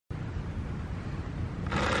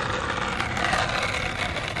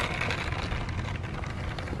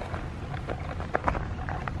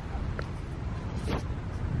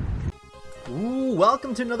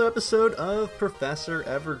welcome to another episode of Professor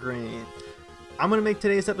Evergreen. I'm going to make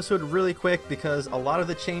today's episode really quick because a lot of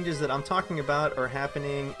the changes that I'm talking about are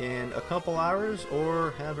happening in a couple hours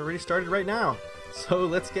or have already started right now. So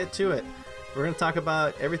let's get to it. We're going to talk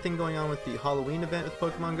about everything going on with the Halloween event with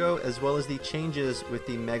Pokémon GO, as well as the changes with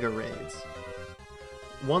the Mega Raids.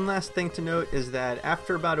 One last thing to note is that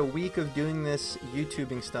after about a week of doing this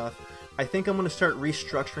YouTubing stuff, I think I'm going to start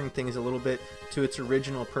restructuring things a little bit to its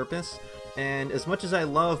original purpose. And as much as I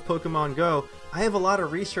love Pokémon GO, I have a lot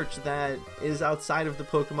of research that is outside of the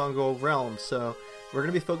Pokémon GO realm. So we're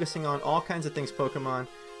going to be focusing on all kinds of things Pokémon.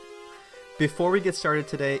 Before we get started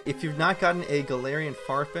today, if you've not gotten a Galarian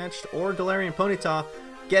Farfetch'd or Galarian Ponyta,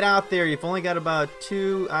 get out there. You've only got about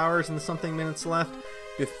 2 hours and something minutes left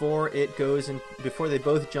before it goes and before they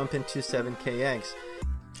both jump into 7k eggs.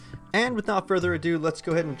 And without further ado, let's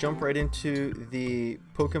go ahead and jump right into the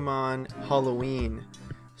Pokemon Halloween.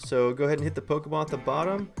 So go ahead and hit the Pokeball at the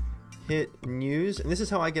bottom, hit news, and this is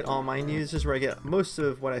how I get all my news. This is where I get most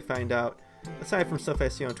of what I find out, aside from stuff I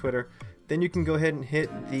see on Twitter. Then you can go ahead and hit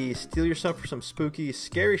the steal yourself for some spooky,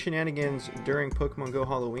 scary shenanigans during Pokemon GO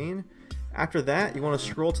Halloween. After that, you want to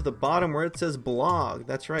scroll to the bottom where it says blog.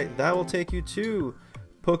 That's right, that will take you to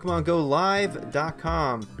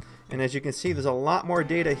PokemonGoLive.com. And as you can see, there's a lot more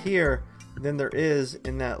data here than there is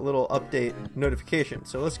in that little update notification.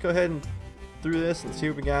 So let's go ahead and through this and see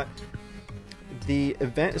what we got. The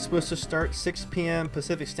event is supposed to start 6 p.m.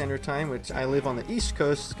 Pacific Standard Time, which I live on the East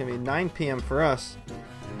Coast. It's going to be 9 p.m. for us.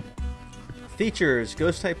 Features: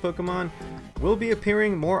 Ghost-type Pokemon will be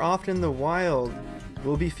appearing more often in the wild,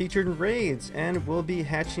 will be featured in raids, and will be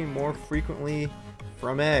hatching more frequently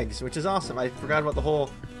from eggs, which is awesome. I forgot about the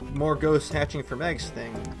whole more ghosts hatching from eggs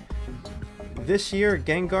thing. This year,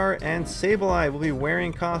 Gengar and Sableye will be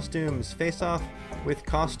wearing costumes. Face off with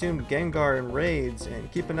costume Gengar in raids,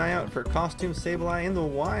 and keep an eye out for costume Sableye in the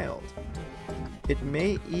wild. It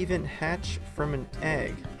may even hatch from an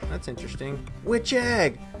egg. That's interesting. Which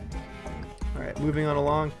egg? Alright, moving on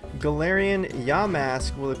along. Galarian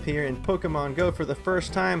Yamask will appear in Pokemon GO for the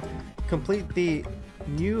first time. Complete the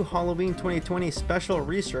new Halloween 2020 special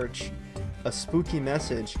research. A spooky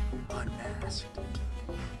message. Unmasked.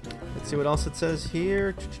 Let's see what else it says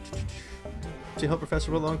here. To help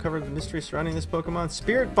Professor Willow uncover the mystery surrounding this Pokemon,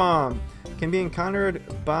 Spirit Bomb can be encountered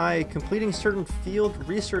by completing certain field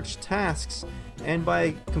research tasks and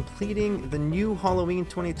by completing the new Halloween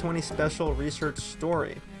 2020 special research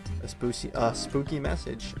story. A spooky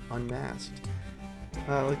message, unmasked.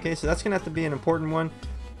 Okay, so that's gonna have to be an important one.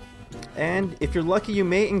 And if you're lucky, you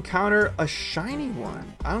may encounter a shiny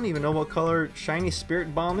one. I don't even know what color shiny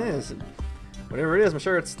Spirit Bomb is. Whatever it is, I'm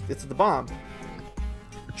sure it's the bomb.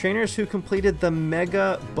 Trainers who completed the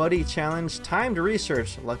Mega Buddy Challenge timed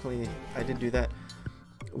research, luckily I did do that,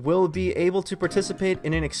 will be able to participate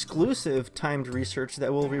in an exclusive timed research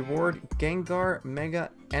that will reward Gengar Mega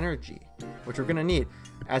Energy, which we're going to need.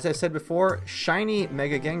 As I said before, shiny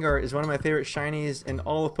Mega Gengar is one of my favorite shinies in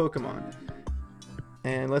all of Pokemon.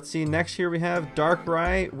 And let's see, next here we have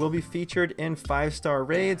Darkrai will be featured in 5-star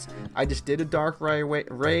raids. I just did a Darkrai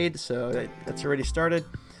raid, so that's already started.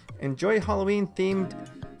 Enjoy Halloween-themed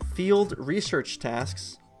field research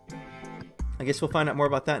tasks. I guess we'll find out more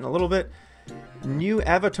about that in a little bit. New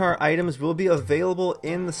avatar items will be available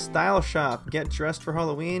in the Style Shop. Get dressed for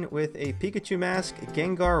Halloween with a Pikachu mask,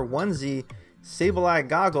 Gengar onesie, Sableye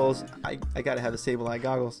goggles. I gotta have the Sableye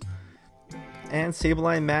goggles. And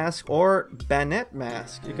Sableye mask or Banette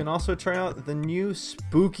mask. You can also try out the new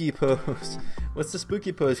spooky pose. What's the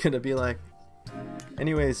spooky pose gonna be like?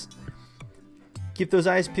 Anyways, keep those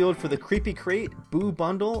eyes peeled for the Creepy Crate, Boo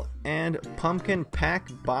Bundle, and Pumpkin Pack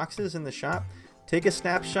boxes in the shop. Take a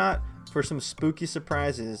snapshot for some spooky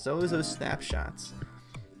surprises. Always those snapshots.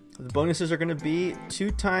 The bonuses are going to be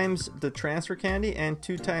 2 times the transfer candy and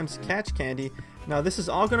 2 times catch candy. Now this is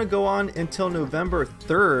all going to go on until November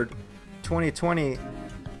 3rd, 2020,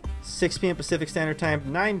 6 p.m. Pacific Standard Time,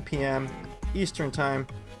 9 p.m. Eastern Time.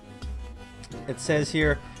 It says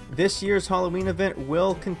here, this year's Halloween event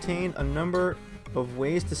will contain a number of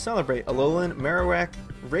ways to celebrate Alolan Marowak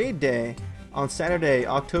Raid Day on Saturday,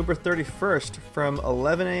 October 31st from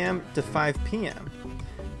 11 a.m. to 5 p.m.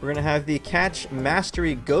 We're going to have the Catch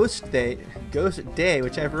Mastery Ghost Day,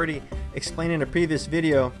 which I've already explained in a previous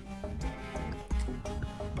video.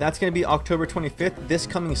 That's going to be October 25th, this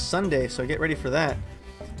coming Sunday, so get ready for that.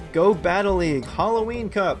 Go Battle League Halloween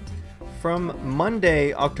Cup from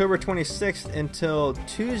Monday, October 26th until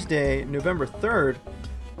Tuesday, November 3rd.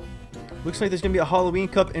 Looks like there's going to be a Halloween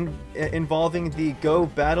Cup involving the Go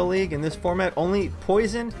Battle League. In this format, only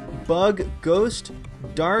Poison, Bug, Ghost,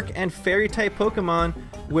 Dark, and Fairy type Pokemon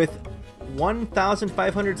with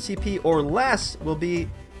 1,500 CP or less will be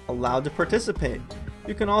allowed to participate.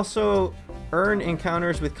 You can also earn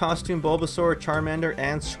encounters with Costume, Bulbasaur, Charmander,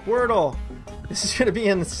 and Squirtle. This is going to be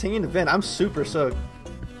an insane event. I'm super stoked.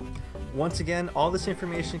 Once again, all this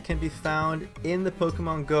information can be found in the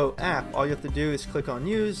Pokemon Go app. All you have to do is click on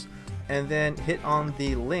News and then hit on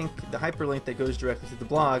the link, the hyperlink that goes directly to the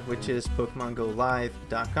blog, which is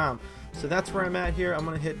PokemonGoLive.com. So that's where I'm at here. I'm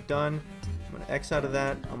going to hit Done. I'm going to X out of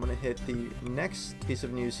that. I'm going to hit the next piece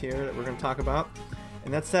of news here that we're going to talk about.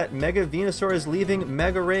 And that's that Mega Venusaur is leaving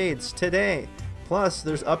Mega Raids today. Plus,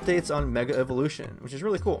 there's updates on Mega Evolution, which is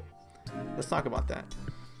really cool. Let's talk about that.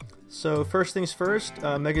 So first things first,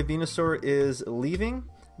 Mega Venusaur is leaving.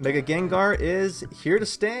 Mega Gengar is here to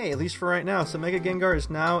stay, at least for right now. So Mega Gengar is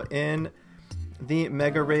now in the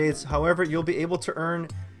Mega Raids. However, you'll be able to earn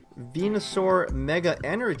Venusaur Mega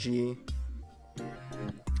Energy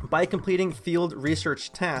by completing field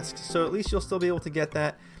research tasks. So at least you'll still be able to get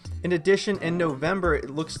that. In addition, in November, it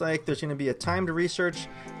looks like there's going to be a timed research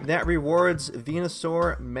that rewards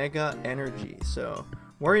Venusaur Mega Energy. So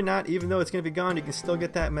worry not, even though it's going to be gone, you can still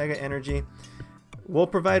get that Mega Energy. We'll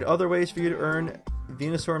provide other ways for you to earn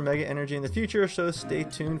Venusaur Mega Energy in the future, so stay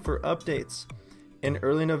tuned for updates. In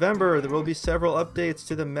early November, there will be several updates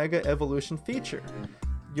to the Mega Evolution feature.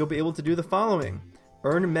 You'll be able to do the following.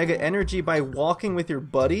 Earn Mega Energy by walking with your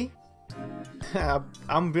buddy.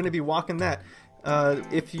 I'm going to be walking that.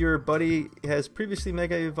 If your buddy has previously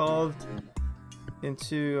Mega Evolved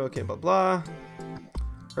into, okay, blah blah.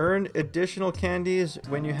 Earn additional candies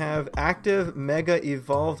when you have active Mega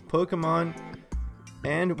Evolved Pokemon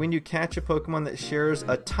and when you catch a Pokemon that shares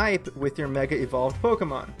a type with your Mega Evolved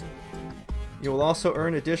Pokemon. You will also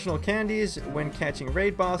earn additional candies when catching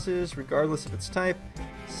raid bosses, regardless of its type.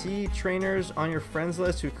 See trainers on your friends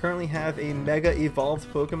list who currently have a Mega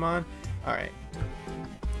Evolved Pokemon. Alright.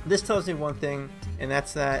 This tells me one thing, and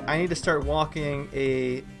that's that I need to start walking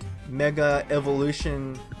a Mega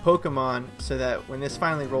Evolution Pokemon so that when this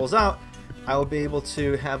finally rolls out, I will be able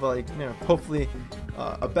to have hopefully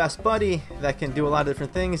a best buddy that can do a lot of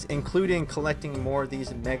different things, including collecting more of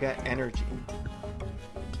these Mega Energy.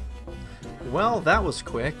 Well, that was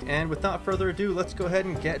quick, and without further ado, let's go ahead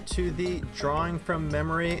and get to the drawing from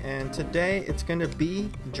memory, and today it's going to be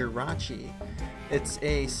Jirachi. It's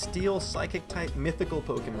a Steel Psychic type mythical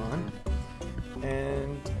Pokemon,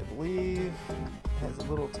 and I believe it has a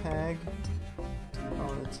little tag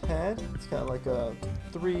on its head. It's got like a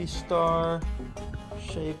 3-star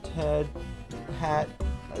shaped hat.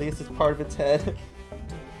 At least it's part of its head.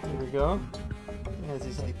 There we go. It has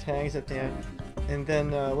these like tags at the end. And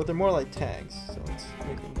then, well, they're more like tags, so let's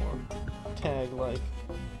make it more tag-like.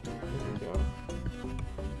 There we go.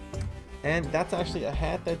 And that's actually a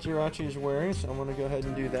hat that Jirachi is wearing, so I'm gonna go ahead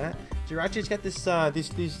and do that. Jirachi's got this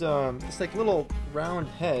this like little round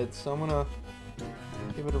head, so I'm gonna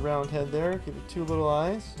give it a round head there. Give it 2 little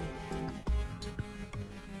eyes.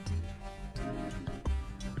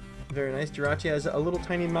 Very nice. Jirachi has a little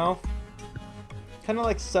tiny mouth, kind of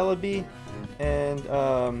like Celebi and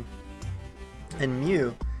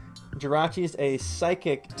Mew. Jirachi is a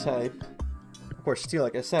psychic type, of course, Steel,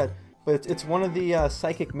 like I said. But it's one of the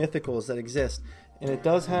psychic mythicals that exist. And it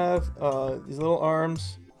does have these little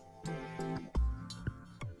arms. It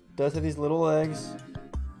does have these little legs.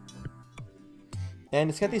 And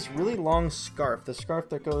it's got this really long scarf. The scarf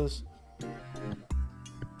that goes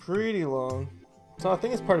pretty long. So I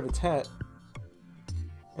think it's part of its hat.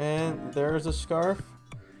 And there's a scarf.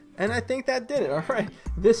 And I think that did it. Alright.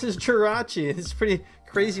 This is Jirachi. It's pretty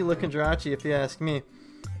crazy looking Jirachi if you ask me.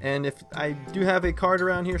 And if I do have a card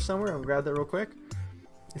around here somewhere, I'll grab that real quick.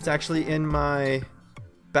 It's actually in my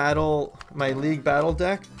league battle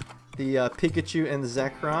deck, the Pikachu and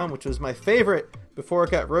Zekrom, which was my favorite before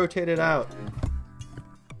it got rotated out.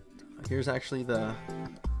 Here's actually the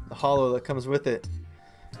holo that comes with it.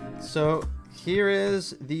 So here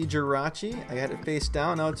is the Jirachi. I had it face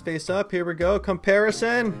down, now it's face up. Here we go.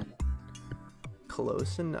 Comparison.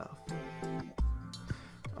 Close enough.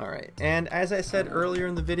 Alright, and as I said earlier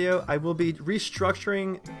in the video, I will be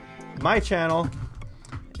restructuring my channel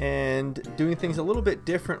and doing things a little bit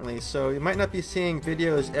differently. So you might not be seeing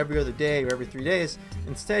videos every other day or every 3 days.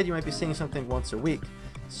 Instead, you might be seeing something once a week.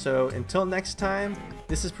 So until next time,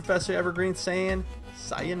 this is Professor Evergreen saying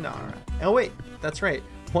sayonara. Oh wait, that's right.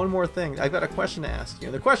 One more thing. I've got a question to ask you.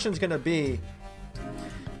 The question is going to be,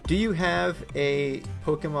 do you have a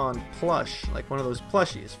Pokemon plush, like one of those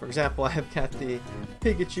plushies? For example, I have got the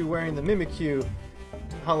Pikachu wearing the Mimikyu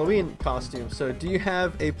Halloween costume. So do you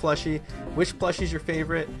have a plushie? Which plushie is your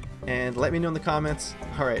favorite? And let me know in the comments.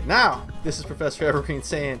 Alright, now, this is Professor Evergreen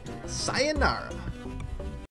saying sayonara.